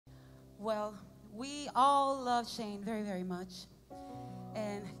Well, we all love Shane very, very much.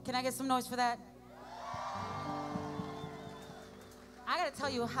 And can I get some noise for that? I gotta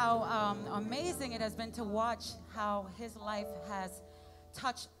tell you how amazing it has been to watch how his life has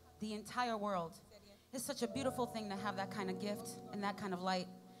touched the entire world. It's such a beautiful thing to have that kind of gift and that kind of light.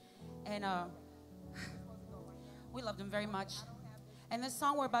 And we loved him very much. And this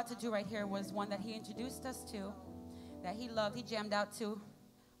song we're about to do right here was one that he introduced us to, that he loved. He jammed out to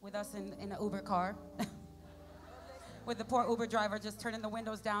with us in an Uber car. With the poor Uber driver just turning the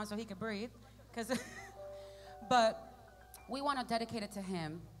windows down so he could breathe. But we want to dedicate it to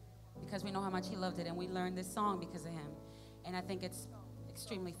him because we know how much he loved it, and we learned this song because of him. And I think it's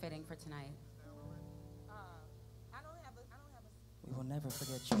extremely fitting for tonight. We will never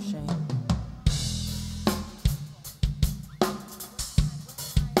forget you, Shane.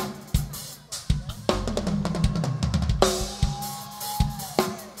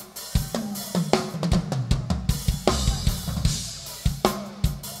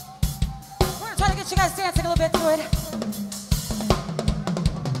 You guys dancing a little bit to it.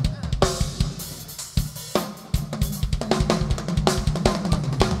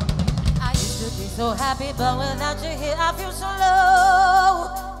 I used to be so happy, but without you here, I feel so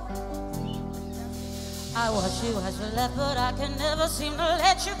low. I watch you as you left, but I can never seem to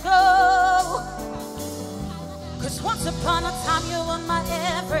let you go. 'Cause once upon a time, you were my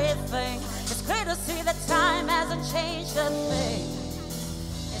everything. It's clear to see that time hasn't changed a thing.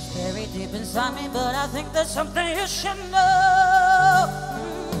 Very deep inside me, but I think there's something you should know.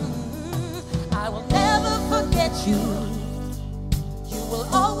 I will never forget you. You will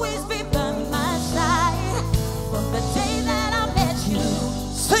always be by my side. From the day that I met you,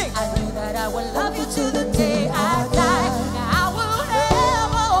 sing. I knew that I would love you till the day I die. I will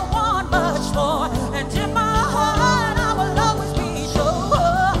never want much more, and in my heart I will always be sure.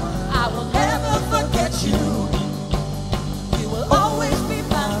 I will never forget you. You will always be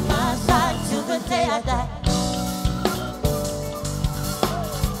by my side till the day I die.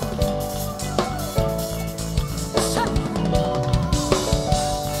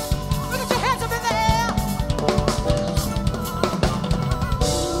 Look at your hands up in the air.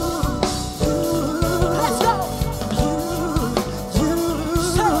 Let's go.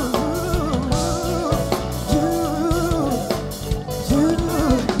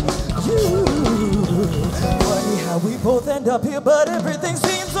 Funny how we both end up here, but everything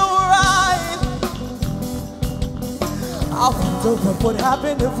seems alright. I wonder what would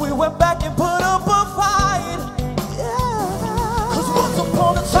happen if we went back and put up a fight. Yeah. 'Cause once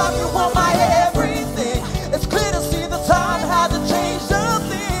upon a time you were my everything. It's clear to see the time hasn't changed a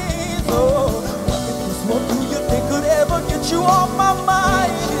thing. So what do you think could ever get you off my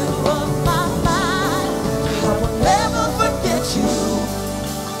mind? You off my mind. I will never forget you.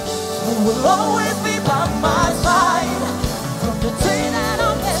 You will always be by my side. From the day that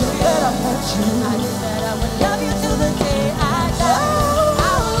I met you, I knew that I would love you till the day I die.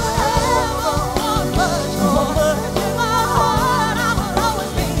 I will never want much more. In my heart, I will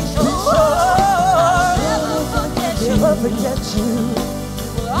always be sure. I'll never forget you. never forget you. You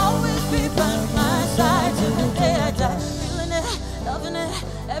will always be by my side till the day I die. Feeling it, loving it,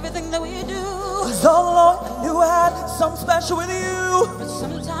 everything that we do. 'Cause all along I knew I had something special with you. But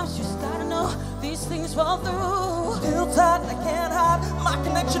sometimes you just gotta know these things fall through. Feel tight, I can't hide my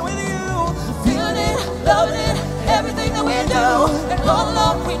connection with you. Feeling it, loving it, everything that we do. And all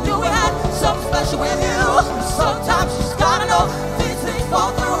along we knew we had something special with you. Sometimes you just gotta know these things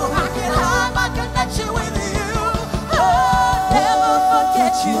fall through. I can't hide my connection with you. I'll never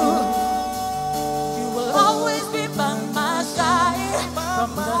forget you. You will always be by my side. From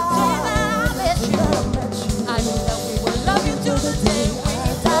the day that I met you, I knew that we would love you till the day we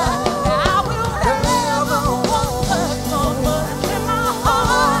die. I will never want much more, but in my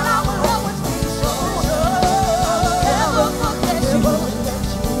heart I will always be sure. Never forget you.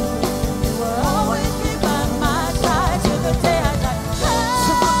 You will always be by my side till the day I die.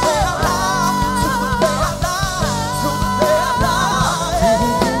 Till the day I die, till the day I die, till the day I die. Till the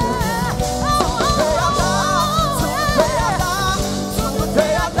day I die, till the day I die, till the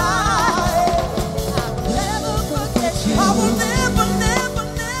day I die. I will never forget you. I will never, never,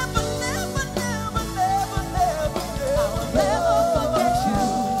 never, never, never, never, never, I will never forget you.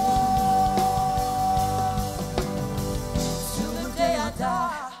 Till the day I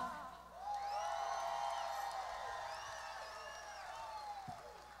die.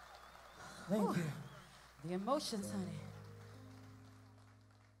 Thank you. The emotions, honey.